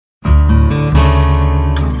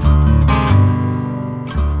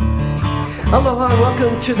Aloha and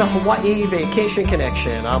welcome to the Hawaii Vacation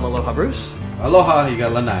Connection. I'm Aloha Bruce. Aloha, you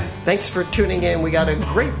got Lanai. Thanks for tuning in. We got a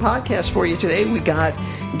great podcast for you today. We got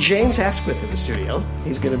James Asquith in the studio.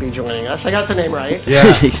 He's going to be joining us. I got the name right.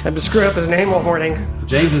 Yeah. I'm just screwing up his name all morning.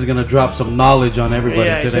 James is going to drop some knowledge on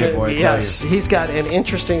everybody today, boy. Yes, he's got an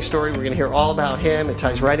interesting story. We're going to hear all about him. It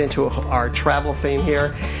ties right into our travel theme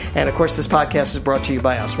here. And, of course, this podcast is brought to you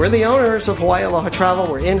by us. We're the owners of Hawaii Aloha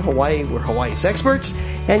Travel. We're in Hawaii. We're Hawaii's experts.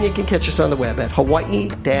 And you can catch us on the web at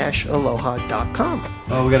hawaii-aloha.com.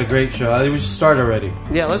 Oh, we got a great show. I think we should start already.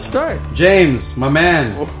 Yeah, let's start. James, my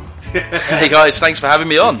man. Hey guys, thanks for having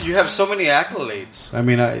me on. You have so many accolades. I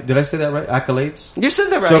mean, did I say that right? Accolades? You said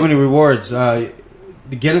that right. So many rewards. The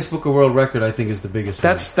Guinness Book of World Record, I think, is the biggest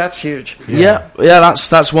one. That's huge. Yeah,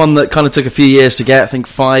 that's one that kind of took a few years to get. I think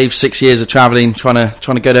 5-6 years of traveling, trying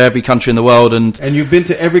to go to every country in the world, and you've been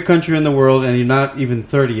to every country in the world, and you're not even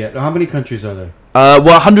 30 yet. How many countries are there? Well,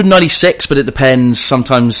 196, but it depends.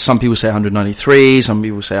 Sometimes some people say 193, some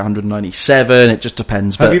people say 197. It just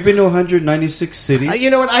depends. Have you been to 196 cities? You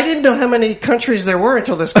know what? I didn't know how many countries there were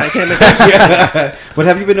until this guy came in. Yeah. But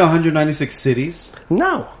have you been to 196 cities?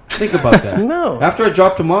 No. Think about that. No. After I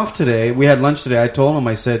dropped him off today, we had lunch today, I told him,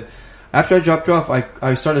 I said, after I dropped you off,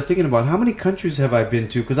 I started thinking about how many countries have I been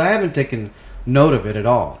to, because I haven't taken note of it at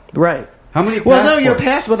all. Right. How many Well, no, your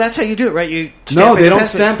passport. Well, that's how you do it, right? You No, they don't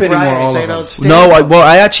stamp anymore, all of them. No,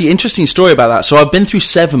 interesting story about that. So I've been through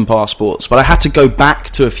 7 passports, but I had to go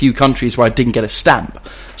back to a few countries where I didn't get a stamp.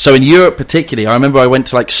 So in Europe particularly, I remember I went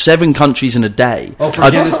to like 7 countries in a day. Oh, for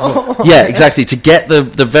Guinness Book. Yeah, exactly, to get the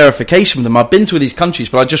verification from them. I've been to these countries,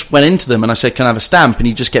 but I just went into them and I said, can I have a stamp? And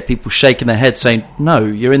you just get people shaking their heads saying, no,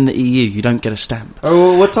 you're in the EU, you don't get a stamp.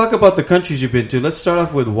 Oh, well, we'll talk about the countries you've been to. Let's start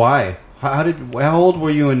off with why. How old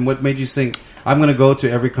were you and what made you think, I'm going to go to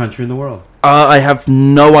every country in the world? I have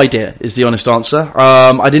no idea, is the honest answer.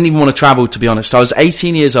 I didn't even want to travel, to be honest. I was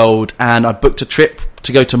 18 years old, and I booked a trip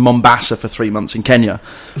to go to Mombasa for 3 months in Kenya.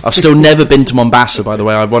 I've still never been to Mombasa, by the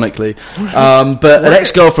way, ironically. But an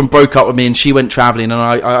ex-girlfriend broke up with me, and she went traveling, and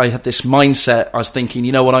I had this mindset. I was thinking,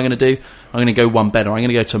 you know what I'm going to do? I'm going to go one better. I'm going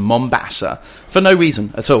to go to Mombasa for no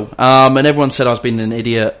reason at all. And everyone said I was being an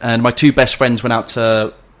idiot, and my 2 best friends went out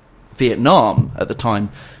to Vietnam at the time,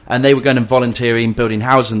 and they were going and volunteering, building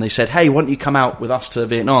houses, and they said, hey, why don't you come out with us to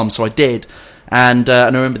Vietnam? So I did, and I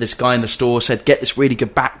remember this guy in the store said, get this really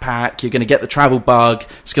good backpack, you're going to get the travel bug,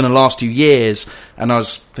 it's going to last you years. And I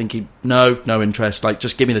was thinking, no interest, like,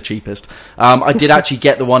 just give me the cheapest. I did actually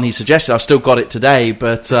get the one he suggested. I've still got it today,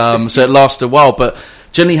 but so it lasted a while, but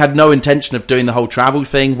generally had no intention of doing the whole travel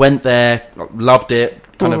thing. Went there, loved it,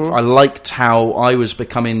 I liked how I was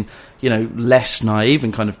becoming, less naive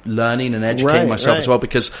and kind of learning and educating myself as well,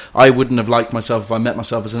 because I wouldn't have liked myself if I met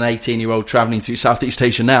myself as an 18-year-old traveling through Southeast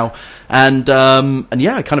Asia now. And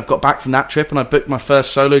yeah, I kind of got back from that trip and I booked my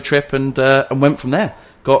first solo trip and went from there.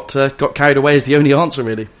 Got carried away is the only answer,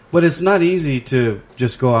 really. But it's not easy to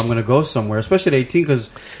just go, I'm going to go somewhere, especially at 18, because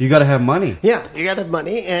you got to have money. Yeah, you got to have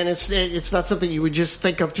money, and it's not something you would just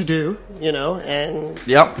think of to do, and...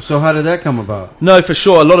 Yep. So how did that come about? No, for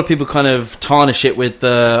sure. A lot of people kind of tarnish it with,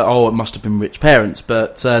 it must have been rich parents.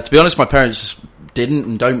 But to be honest, my parents didn't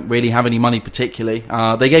and don't really have any money particularly.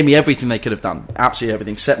 They gave me everything they could have done, absolutely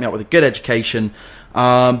everything, set me up with a good education.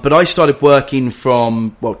 But I started working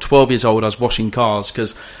from, 12 years old. I was washing cars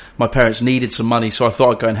because my parents needed some money, so I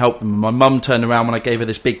thought I'd go and help them. My mum turned around when I gave her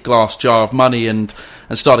this big glass jar of money and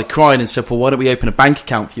started crying and said, well, why don't we open a bank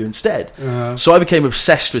account for you instead? So I became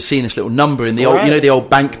obsessed with seeing this little number in the old, the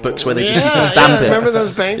old bank books where they just used to stamp it. Remember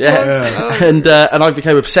those bank books? Oh. And I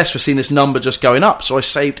became obsessed with seeing this number just going up, so I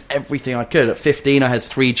saved everything I could. At 15, I had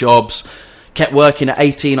 3 jobs. Kept working. At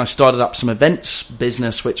 18, I started up some events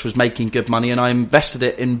business, which was making good money, and I invested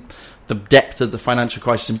it in the depth of the financial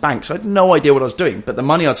crisis in banks. I had no idea what I was doing, but the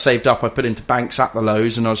money I'd saved up, I put into banks at the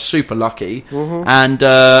lows, and I was super lucky. And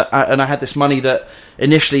I had this money that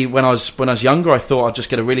initially, when I was younger, I thought I'd just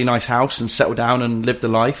get a really nice house and settle down and live the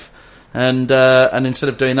life. And instead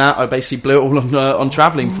of doing that, I basically blew it all on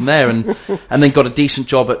travelling from there, and then got a decent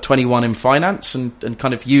job at 21 in finance, and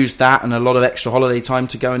kind of used that and a lot of extra holiday time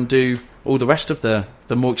to go and do all the rest of the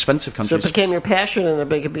more expensive countries. So it became your passion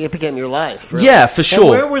and it became your life. Really. Yeah, for sure. And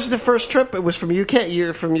where was the first trip? It was from UK.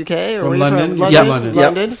 You're from UK, or from London? Yep. London.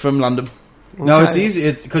 Yep. From London. No, it's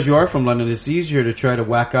easy because you are from London. It's easier to try to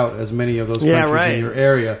whack out as many of those countries in your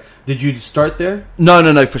area. Did you start there?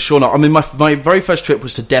 No, for sure not. I mean, my very first trip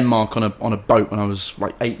was to Denmark on a boat when I was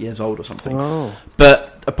like 8 years old or something. Oh.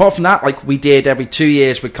 But apart from that, like we did every 2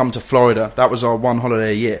 years, we'd come to Florida. That was our one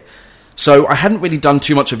holiday a year. So I hadn't really done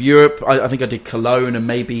too much of Europe. I think I did Cologne and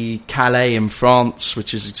maybe Calais in France,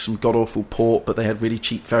 which is some god-awful port, but they had really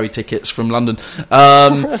cheap ferry tickets from London.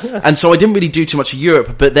 And so I didn't really do too much of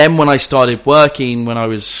Europe. But then when I started working, when I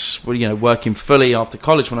was, working fully after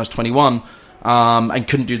college when I was 21, and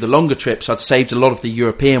couldn't do the longer trips, I'd saved a lot of the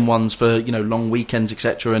European ones for, long weekends,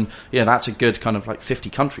 etc. And, that's a good kind of like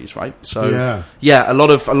 50 countries, right? So, a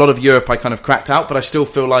lot of Europe I kind of cracked out, but I still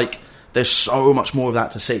feel like there's so much more of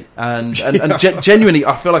that to see, and genuinely,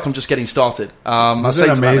 I feel like I'm just getting started. I was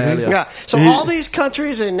saying amazing? Yeah. So all these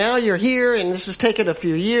countries, and now you're here, and this has taken a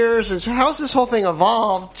few years. And so how's this whole thing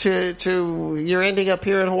evolved to you're ending up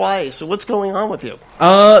here in Hawaii? So what's going on with you?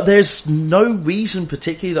 There's no reason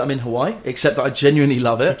particularly that I'm in Hawaii, except that I genuinely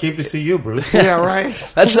love it. I came to see you, Bruce. Yeah, right.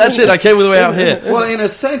 That's it. I came all the way out here. Well, in a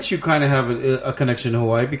sense, you kind of have a connection to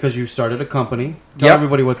Hawaii because you started a company. Tell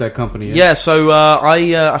everybody what that company is. Yeah. So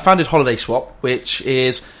I founded Holiday Swap, which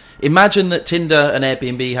is, imagine that Tinder and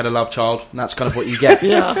Airbnb had a love child, and that's kind of what you get.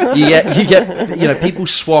 You get people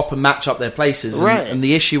swap and match up their places. And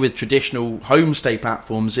the issue with traditional homestay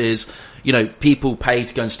platforms is, people pay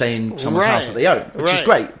to go and stay in someone's house that they own, which is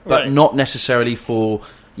great, but not necessarily for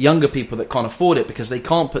younger people that can't afford it, because they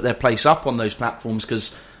can't put their place up on those platforms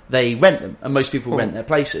because they rent them, and most people rent their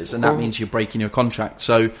places, and that means you're breaking your contract.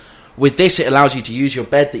 So with this, it allows you to use your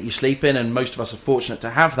bed that you sleep in, and most of us are fortunate to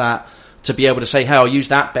have that, to be able to say, hey, I'll use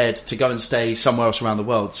that bed to go and stay somewhere else around the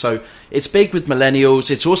world. So it's big with millennials.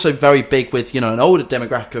 It's also very big with, an older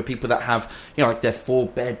demographic of people that have, like their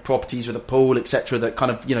 4-bed properties with a pool, etc., that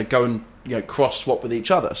kind of, go and, cross swap with each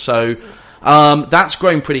other. So that's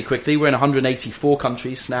growing pretty quickly. We're in 184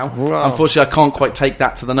 countries now. Wow. Unfortunately, I can't quite take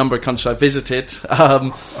that to the number of countries I visited.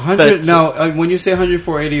 When you say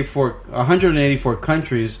 184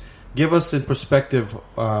 countries, give us in perspective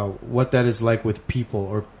what that is like with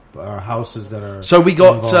people or houses that are. So we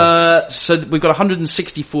got we've got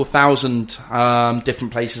 164,000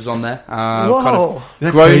 different places on there. Whoa,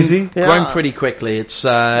 that's crazy! Grown pretty quickly. It's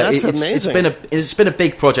amazing. It's been a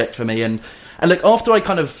big project for me, and look, after I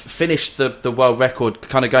kind of finished the world record,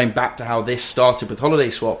 kind of going back to how this started with Holiday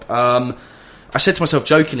Swap. I said to myself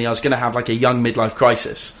jokingly I was going to have like a young midlife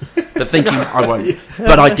crisis, but thinking I won't.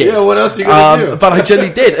 But I did. Yeah, what else are you going to do? But I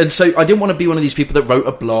generally did. And so I didn't want to be one of these people that wrote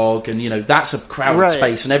a blog and, that's a crowded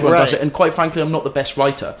space and everyone does it. And quite frankly, I'm not the best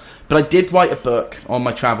writer. But I did write a book on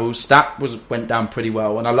my travels. That went down pretty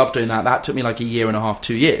well. And I love doing that. That took me like a year and a half,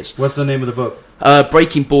 2 years. What's the name of the book?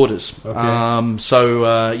 Breaking Borders. Okay.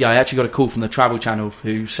 I actually got a call from the Travel Channel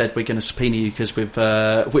who said we're going to subpoena you because we've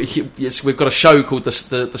got a show called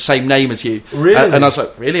the same name as you. Really? And I was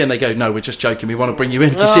like, really? And they go, no, we're just joking. We want to bring you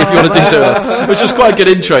in to see if you want to do something, which was quite a good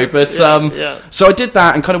intro. But so I did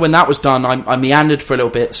that, and kind of when that was done, I meandered for a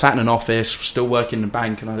little bit, sat in an office, still working in a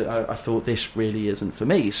bank, and I thought this really isn't for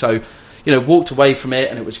me. So, walked away from it,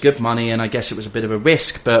 and it was good money, and I guess it was a bit of a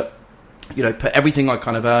risk, but put everything I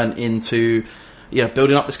kind of earned into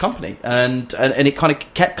building up this company, and it kind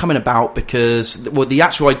of kept coming about because the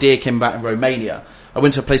actual idea came about in Romania. I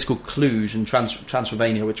went to a place called Cluj in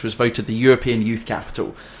Transylvania, which was voted the European Youth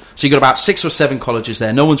Capital. So you got about 6 or 7 colleges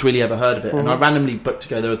there. No one's really ever heard of it, and I randomly booked to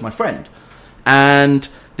go there with my friend. And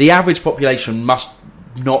the average population must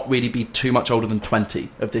not really be too much older than 20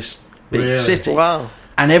 of this big city. Wow.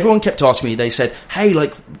 And everyone kept asking me, they said, hey,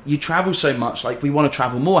 like, you travel so much, like, we want to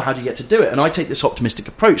travel more, how do you get to do it? And I take this optimistic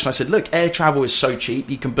approach, and I said, look, air travel is so cheap,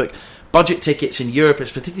 you can book budget tickets in Europe,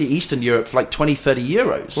 it's particularly Eastern Europe, for like 20, 30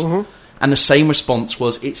 euros. Mm-hmm. And the same response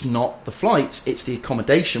was, it's not the flights, it's the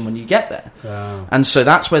accommodation when you get there. Wow. And so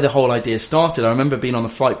that's where the whole idea started. I remember being on the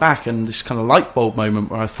flight back and this kind of light bulb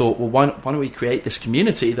moment where I thought, well, why don't we create this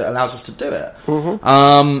community that allows us to do it? Mm-hmm.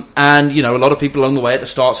 And, a lot of people along the way at the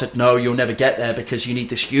start said, no, you'll never get there because you need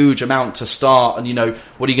this huge amount to start. And,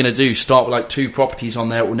 what are you going to do? Start with like 2 properties on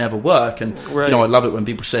there, it will never work. And, I love it when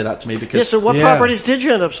people say that to me because... so what properties did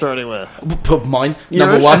you end up starting with? Mine,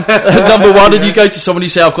 number one. Number one, and you go to someone, you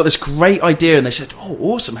say, I've got this great idea, and they said, oh,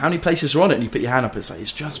 awesome, how many places are on it? And you put your hand up, it's like,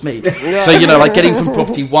 it's just me. So, like getting from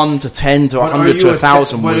property 1 to 10 to 100 to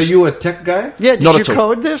 1,000 was... Are you a tech guy? Yeah, did you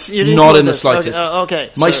code this? You didn't not code in the this. slightest.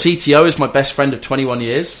 Okay. My CTO is my best friend of 21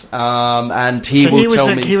 years, and he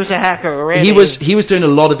tell me... He was a hacker already. He was doing a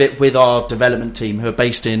lot of it with our development team, who are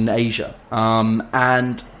based in Asia.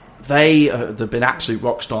 And they've been absolute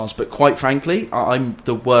rock stars, but quite frankly, I'm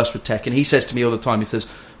the worst with tech. And he says to me all the time, he says,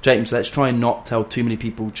 James, let's try and not tell too many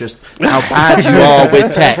people just how bad you are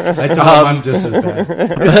with tech. I tell them I'm just as bad.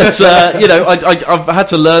 But, I've had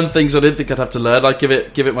to learn things I didn't think I'd have to learn. I give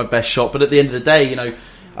it my best shot. But at the end of the day,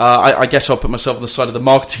 I guess I'll put myself on the side of the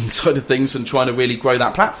marketing side of things and trying to really grow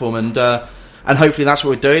that platform. And And hopefully that's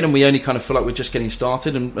what we're doing, and we only kind of feel like we're just getting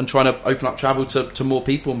started and trying to open up travel to more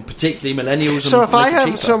people, and particularly millennials. So if I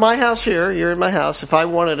have, so my house here, you're in my house, if I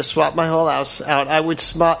wanted to swap my whole house out, I would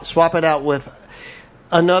swap it out with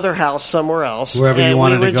another house somewhere else. Wherever you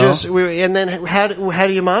wanted to go. And then how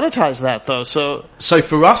do you monetize that, though? So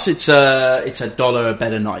for us, it's $1 a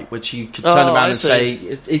bed a night, which you could turn around and say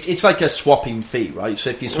it's like a swapping fee, right? So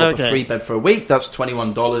if you swap a 3-bed for a week, that's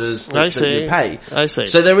 $21 that you pay. I see.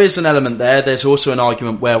 So there is an element there. There's also an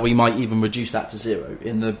argument where we might even reduce that to zero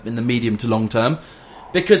in the medium to long term.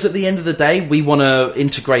 Because at the end of the day, we want to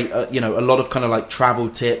integrate, a lot of kind of like travel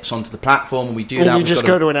tips onto the platform, and we do that. And you just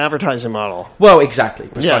go to an advertising model. Well, exactly,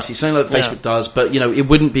 precisely. Something like Facebook does, but it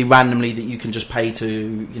wouldn't be randomly that you can just pay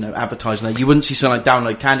to advertise on there. You wouldn't see something like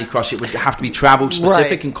download Candy Crush. It would have to be travel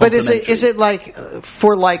specific and complementary. But is it like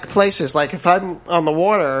for like places? Like if I'm on the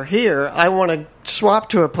water here, I want to swap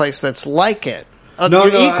to a place that's like it.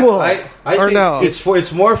 Equal. I think no?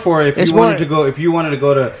 It's more for if you wanted to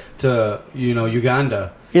go to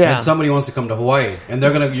Uganda, and somebody wants to come to Hawaii, and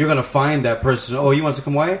you're gonna find that person. Oh, he wants to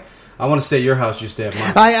come to Hawaii. I want to stay at your house. You stay at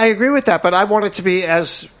mine. I agree with that, but I want it to be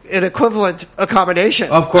as an equivalent accommodation.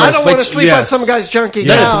 Of course, I don't want to sleep on some guy's junky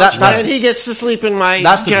couch, and he gets to sleep in my.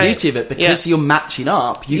 That's the beauty of it, because you're matching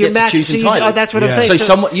up. You get to choose entirely. Oh, that's what I'm saying.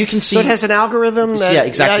 So you can see. So it has an algorithm.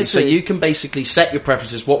 Exactly. So you can basically set your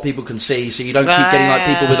preferences, what people can see, so you don't keep getting like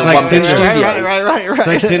people with a one-bed studio. Right. It's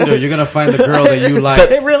like Tinder. You're going to find the girl that you like.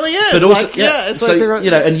 It really is. But also,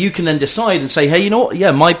 and you can then decide and say, hey, you know what? Yeah,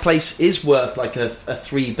 my place is worth like a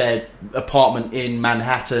 3-bed apartment in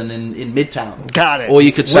Manhattan in Midtown. Got it. Or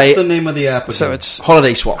you could say, what's the name of the app? Again? So it's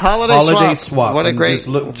Holiday Swap. Holiday Swap. What a great,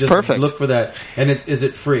 just perfect. Look for that. And is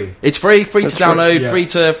it free? It's free to download,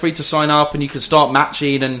 free to sign up, and you can start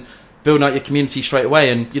matching and building out your community straight away.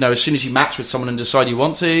 And as soon as you match with someone and decide you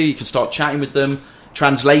want to, you can start chatting with them.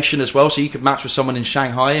 Translation as well, so you could match with someone in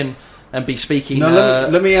Shanghai and be speaking. Now,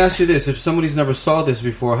 let me ask you this: if somebody's never saw this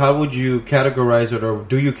before, how would you categorize it, or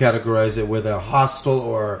do you categorize it with a hostel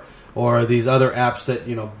or these other apps that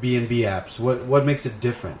B&B apps? What makes it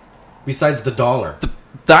different besides the dollar?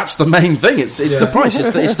 That's the main thing. It's the price.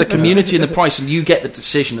 It's the community and the price, and you get the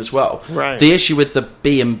decision as well. Right. The issue with the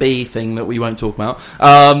B&B thing that we won't talk about,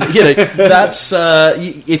 that's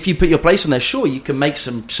if you put your place on there, sure, you can make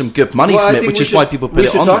some good money from it, which is why people put it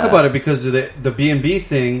on there. We should talk about it because the B&B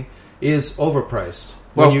thing is overpriced.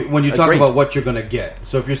 When you talk about what you're going to get.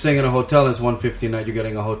 So if you're staying in a hotel and it's $150 a night, you're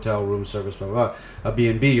getting a hotel room service, blah, blah, blah. A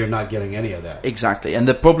B&B, you're not getting any of that. Exactly. And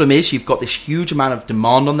the problem is you've got this huge amount of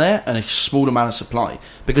demand on there and a small amount of supply.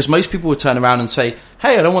 Because most people would turn around and say,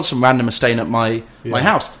 hey, I don't want some randomer staying at my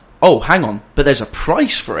house. Oh, hang on, but there's a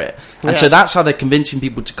price for it. And so that's how they're convincing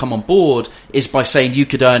people to come on board, is by saying you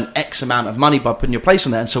could earn X amount of money by putting your place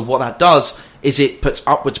on there. And so what that does is it puts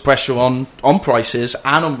upwards pressure on prices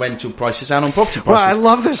and on rental prices and on property prices. Well, I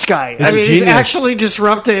love this guy. He's actually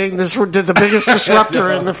disrupting the biggest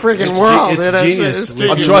disruptor in the friggin' world. It's genius.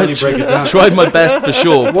 I've tried my best for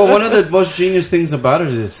sure. Well, one of the most genius things about it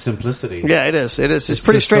is simplicity. Yeah, it is. It's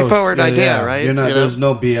pretty straightforward idea, right? There's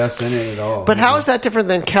no BS in it at all. But how is that different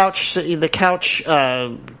than the couch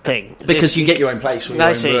thing? Because you get your own place or your own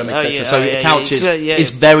room, etc. So the couch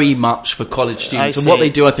is very much for college students, and what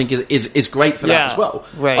they do, I think, is great for that as well.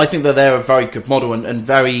 Right. I think that they're a very good model and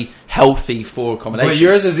very healthy for accommodation. But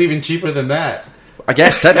yours is even cheaper than that. I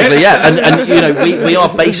guess technically, yeah. And we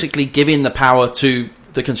are basically giving the power to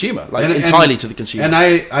the consumer, entirely to the consumer. And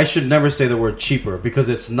I should never say the word cheaper, because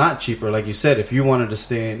it's not cheaper. Like you said, if you wanted to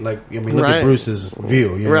stay in, look at Bruce's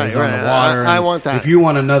view. He's on the water. I want that. If you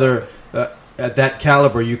want another at that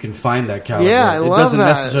caliber, you can find that caliber. Yeah, I love that. It doesn't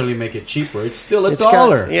necessarily make it cheaper. It's still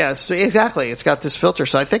 $1. Exactly. It's got this filter,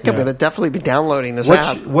 so I think I'm going to definitely be downloading this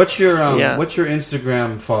app. What's your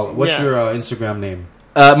Instagram follow? What's your Instagram name?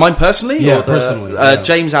 Mine personally? Yeah, personally.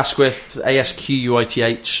 James Asquith,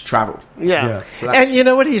 Asquith travel. Yeah. And you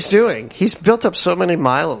know what he's doing? He's built up so many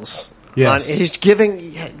miles. Yes. He's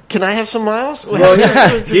giving. Can I have some miles? Well,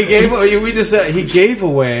 he gave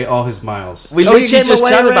away all his miles. We literally just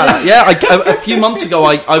chatted about it. Yeah, a few months ago,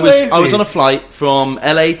 I was on a flight from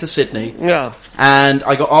LA to Sydney. Yeah. And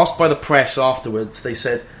I got asked by the press afterwards. They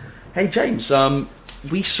said, "Hey James, and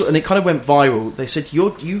it kind of went viral. They said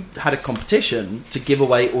you had a competition to give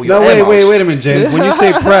away all your air miles." Wait a minute, James. When you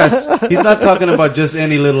say press, he's not talking about just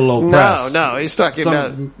any little old press. No, he's talking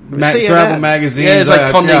about travel magazines. Yeah, it's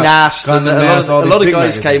like Condé Nast, and a lot of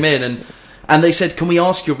guys came in, And they said, can we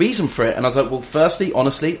ask your reason for it? And I was like, well, firstly,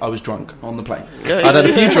 honestly, I was drunk on the plane. I'd had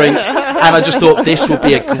a few drinks, and I just thought this would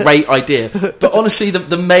be a great idea. But honestly,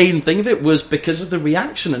 the main thing of it was because of the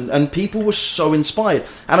reaction, and people were so inspired.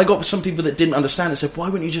 And I got some people that didn't understand and said, why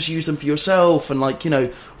wouldn't you just use them for yourself? And like,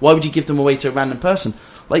 why would you give them away to a random person?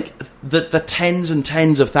 Like, the tens and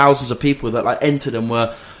tens of thousands of people that like entered them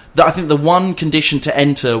were... I think the one condition to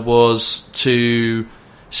enter was to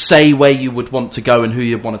say where you would want to go and who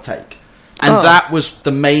you'd want to take. And that was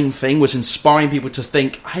the main thing, was inspiring people to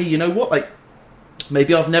think, hey, you know what, like,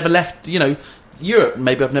 maybe I've never left, Europe,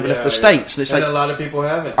 maybe I've never left the States. And it's like, a lot of people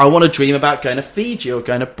haven't. I want to dream about going to Fiji or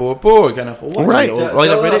going to Bora Bora or going to Hawaii. Right. Or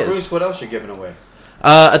whatever it is. Bruce, what else are you giving away?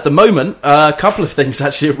 At the moment, a couple of things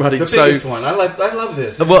actually are running. The biggest one. I love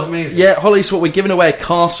this. This is amazing. Yeah, Holly, so we're giving away a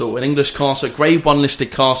castle, an English castle, a Grade 1 listed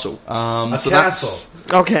castle. A castle.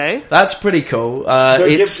 Okay. That's pretty cool.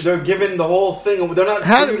 They're giving the whole thing. They're not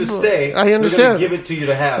for you to stay. I understand. They're going to give it to you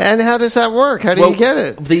to have. And how does that work? How do you get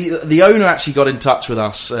it? The owner actually got in touch with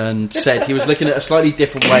us and said he was looking at a slightly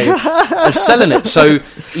different way of selling it. So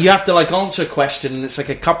you have to like answer a question, and it's like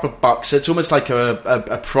a couple of bucks. It's almost like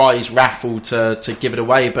a prize raffle to give it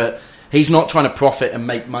away, but he's not trying to profit and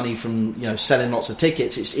make money from selling lots of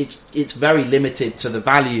tickets. It's very limited to the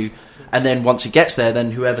value. And then once it gets there,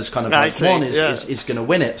 then whoever's kind of won is going to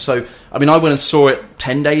win it. So, I mean, I went and saw it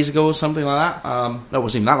 10 days ago or something like that. That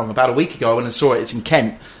wasn't even that long. About a week ago, I went and saw it. It's in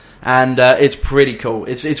Kent. And it's pretty cool.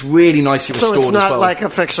 It's really nicely restored as well. So it's not like a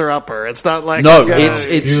fixer-upper. It's not like... No,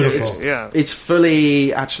 it's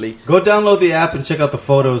fully, actually... Go download the app and check out the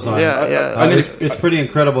photos on it. Yeah. It's pretty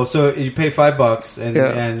incredible. So you pay $5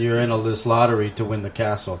 and you're in this lottery to win the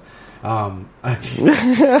castle. I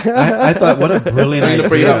thought, what a brilliant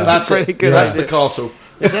idea. That's pretty good. That's the castle.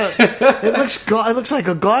 It looks like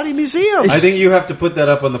a gaudy museum. I think you have to put that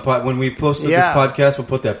up on the pod. When we post this podcast, we'll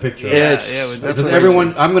put that picture. That's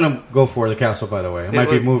everyone. I'm going to go for the castle. By the way, I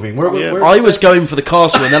might be moving. I was going for the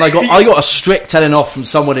castle, and then I got a strict telling off from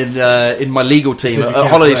someone in my legal team at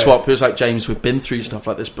Holiday Swap who was like, James, we've been through stuff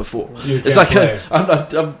like this before. It's like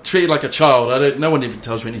I'm treated like a child. No one even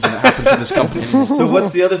tells me anything that happens in this company anymore. So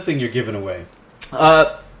what's the other thing you're giving away?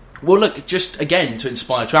 Well, look, just again to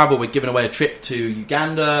inspire travel, we're giving away a trip to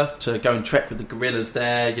Uganda to go and trek with the gorillas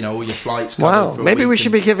there. All your flights. Wow, maybe we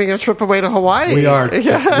should be giving a trip away to Hawaii. We are.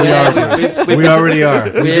 We already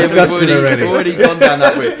are. We discussed it already. We've already gone down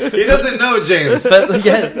that route. He doesn't know, James.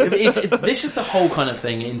 But this is the whole kind of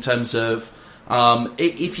thing in terms of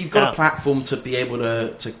if you've got a platform to be able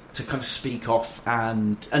to kind of speak off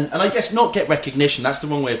and I guess not get recognition. That's the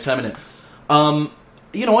wrong way of terming it.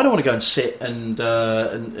 I don't want to go and sit and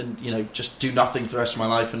just do nothing for the rest of my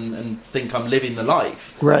life and think I'm living the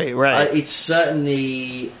life. Right. It's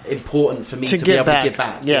certainly important for me to be able to give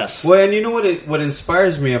back. Yes. Well, and you know what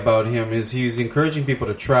inspires me about him is he's encouraging people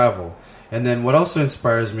to travel. And then what also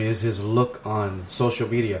inspires me is his look on social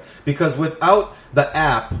media. Because without the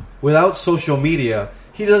app, without social media,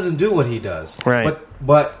 he doesn't do what he does. Right.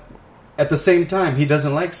 But at the same time, he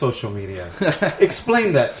doesn't like social media.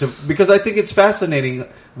 Explain that because I think it's fascinating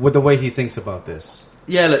with the way he thinks about this.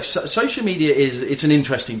 Yeah, look, social media it's an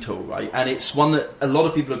interesting tool, right? And it's one that a lot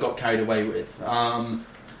of people have got carried away with.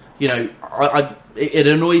 It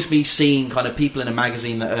annoys me seeing kind of people in a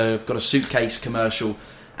magazine that have got a suitcase commercial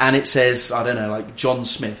and it says, I don't know, like John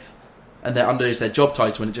Smith, and under is their job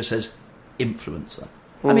title, and it just says influencer.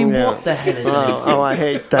 I mean, what the hell is an influencer? Oh, I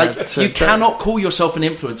hate that. Like, you cannot call yourself an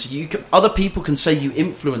influencer. Other people can say you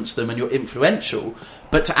influence them and you're influential,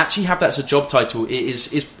 but to actually have that as a job title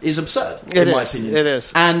is absurd, in my opinion. It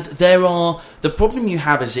is. And the problem you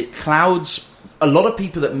have is it clouds a lot of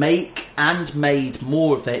people that make and made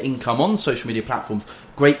more of their income on social media platforms.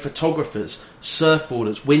 Great photographers,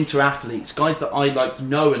 surfboarders, winter athletes, guys that I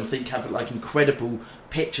know and think have incredible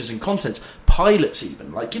pictures and content, pilots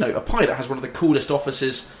even, a pilot has one of the coolest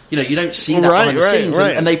offices, you don't see that behind the scenes,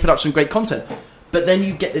 and they put up some great content. But then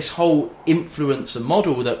you get this whole influencer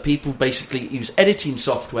model that people basically use editing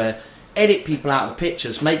software, edit people out of the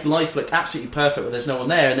pictures, make life look absolutely perfect when there's no one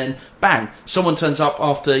there, and then bang, someone turns up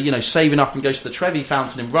after saving up and goes to the Trevi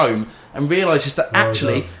Fountain in Rome and realises that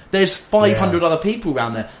actually there's 500 other people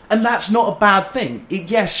around there, and that's not a bad thing.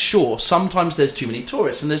 Yes, sure, sometimes there's too many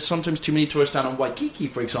tourists, and there's sometimes too many tourists down on Waikiki,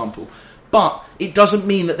 for example. But it doesn't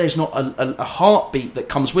mean that there's not a heartbeat that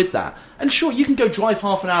comes with that. And sure, you can go drive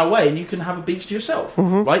half an hour away and you can have a beach to yourself,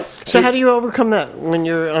 right? So how do you overcome that when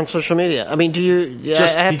you're on social media? I mean, do you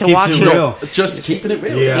just have to watch it? Real. Just keeping it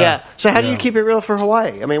real. Yeah. So how do you keep it real for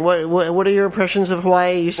Hawaii? I mean, what are your impressions of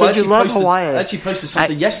Hawaii? You said you love Hawaii. I actually posted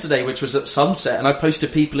something yesterday, which was at sunset, and I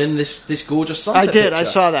posted people in this gorgeous sunset I did. picture. I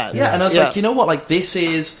saw that. Yeah, and I was like, you know what? This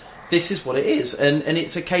is this is what it is, and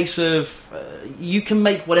it's a case of you can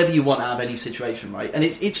make whatever you want out of any situation, right? And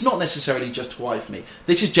it's not necessarily just Hawaii for me.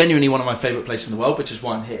 This is genuinely one of my favourite places in the world, which is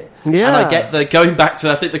why I'm here. Yeah. And I get going back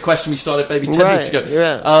to, I think, the question we started maybe 10 minutes ago.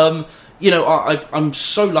 Yeah. I'm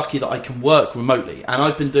so lucky that I can work remotely, and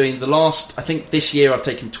I've been doing I think this year I've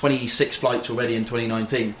taken 26 flights already in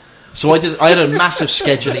 2019. So I had a massive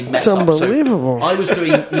scheduling mess up. It's unbelievable. So I was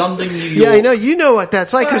doing London, New York. Yeah, I know. You know what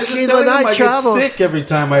that's like, because I travel. I get sick every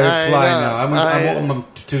time I fly now. I'm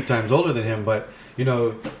 2 times older than him, but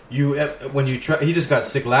when you try, he just got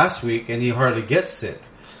sick last week, and he hardly gets sick.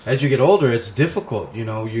 As you get older, it's difficult.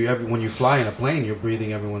 When you fly in a plane, you're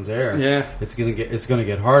breathing everyone's air. Yeah, it's gonna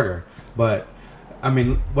get harder. But I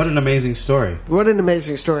mean, what an amazing story. What an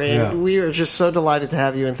amazing story. Yeah. And we are just so delighted to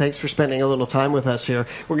have you, and thanks for spending a little time with us here.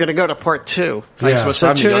 We're going to go to part 2. Thanks for So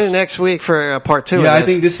having me, tune in guys. next week for part 2. Yeah, I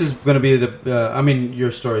think this is going to be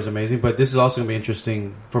your story is amazing, but this is also going to be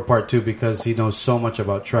interesting for part 2 because he knows so much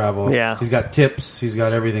about travel. Yeah. He's got tips. He's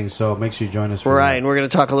got everything. So make sure you join us for Right, that. and we're going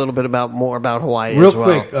to talk a little bit more about Hawaii Real as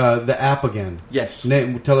well. quick, the app again. Yes.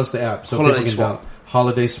 Tell us the app. So Holiday people can Swap.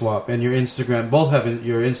 Holiday Swap. And your Instagram. Both have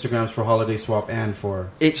your Instagrams for Holiday Swap and for...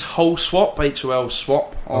 It's Whole Swap, HOL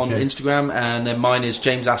Swap on Okay. Instagram, and then mine is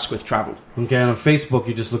James Asquith Travel. Okay, and on Facebook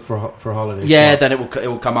you just look for Holiday Yeah, Swap. then it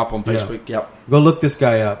will come up on Facebook. Yeah. Yep. Go look this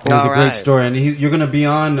guy up. He's All a great right. story. And you're going to be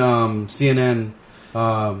on CNN... You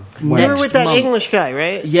were Next with that month. English guy,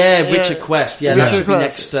 right? Yeah, Richard Quest. Yeah, that Richard should be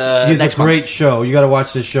Quest. next. He's next a great month. show. You got to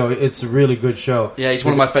watch this show. It's a really good show. Yeah, he's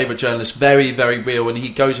one of my favourite journalists. Very, very real, and he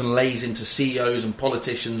goes and lays into CEOs and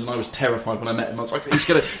politicians. And I was terrified when I met him. I was like,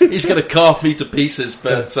 he's gonna carve me to pieces.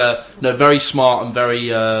 But no, very smart and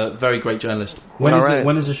very great journalist. When All is right. it?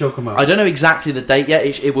 When does the show come out? I don't know exactly the date yet.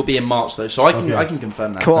 It will be in March though, so I can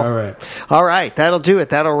confirm that. Cool. All right. Right, that'll do it.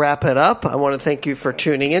 That'll wrap it up. I want to thank you for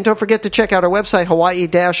tuning in. Don't forget to check out our website,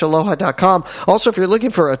 hawaii-aloha.com. Also, if you're looking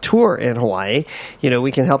for a tour in Hawaii,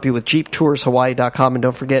 we can help you with jeeptourshawaii.com. And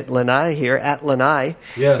don't forget Lanai here at Lanai.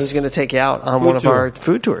 Yes. He's going to take you out on Food one of tour. our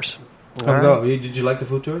food tours. Come go. Did you like the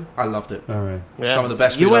food tour? I loved it. All right. Yeah. Some of the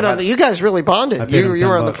best You food went I've on. had. You guys really bonded. I paid him You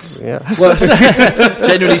were on $10. the. Yeah.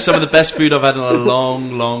 Genuinely, some of the best food I've had in a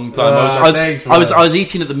long, long time. Thanks for I was that.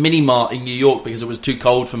 eating at the mini mart in New York because it was too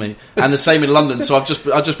cold for me, and the same in London. So I've just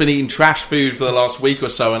been eating trash food for the last week or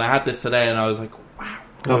so, and I had this today, and I was like, wow.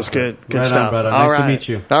 That was good. Good Right on, stuff. brother. All Nice to right. meet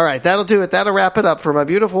you. All right. That'll do it. That'll wrap it up for my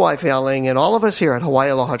beautiful wife, Yaling, and all of us here at Hawaii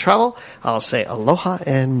Aloha Travel. I'll say aloha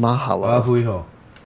and mahalo. Ahui ho.